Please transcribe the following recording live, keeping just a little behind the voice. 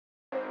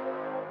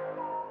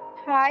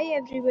Hi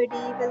everybody,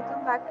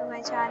 welcome back to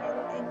my channel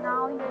and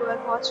now you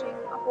are watching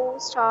a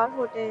 4-star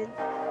hotel.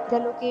 The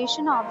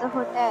location of the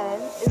hotel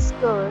is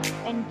good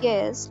and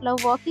guests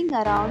love walking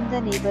around the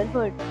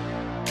neighborhood.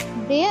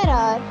 There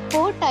are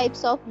 4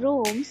 types of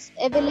rooms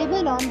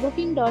available on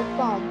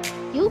booking.com.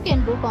 You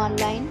can book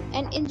online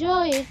and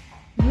enjoy it.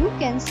 You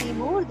can see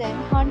more than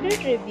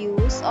 100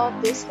 reviews of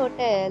this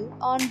hotel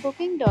on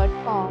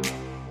booking.com.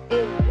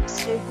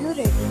 Its review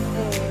rating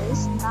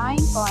is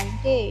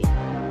 9.8,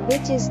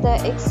 which is the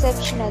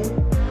exceptional.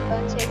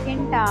 The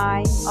check-in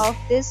time of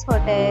this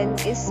hotel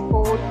is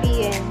 4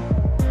 p.m.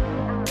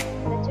 and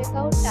the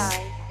checkout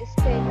time is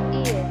 10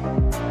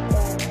 a.m.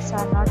 Pets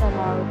are not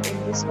allowed in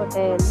this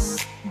hotel.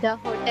 The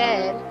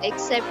hotel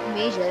accepts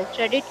major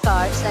credit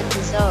cards and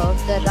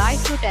reserves the right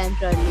to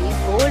temporarily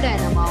hold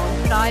an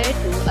amount prior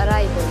to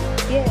arrival.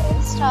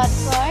 Guests are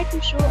required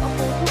to show a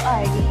photo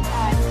ID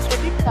and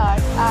credit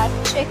card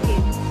at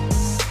check-in.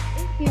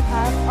 If you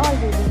have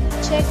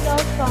already checked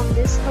out from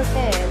this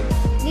hotel,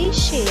 please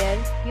share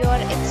your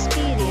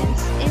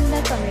experience in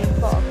the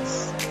comment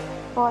box.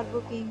 For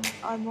booking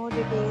or more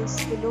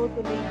details, below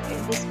the link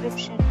in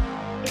description.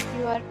 If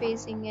you are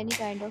facing any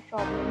kind of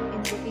problem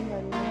in booking a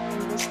room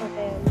in this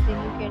hotel, then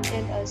you can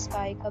tell us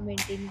by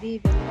commenting.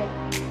 We will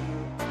help you.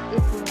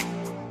 If you are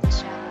new on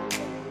this channel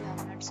or you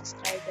have not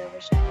subscribed our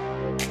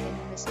channel, then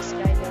you may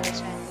subscribe our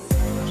channel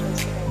and press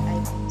the bell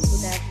icon so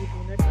that you do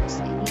not miss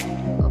any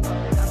video of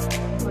our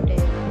upcoming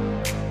hotel.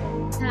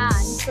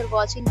 Thanks for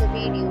watching the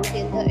video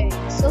till the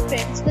end. So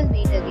friends, will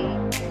meet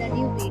again in a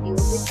new video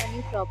with a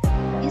new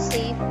property. Be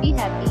safe, be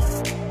happy.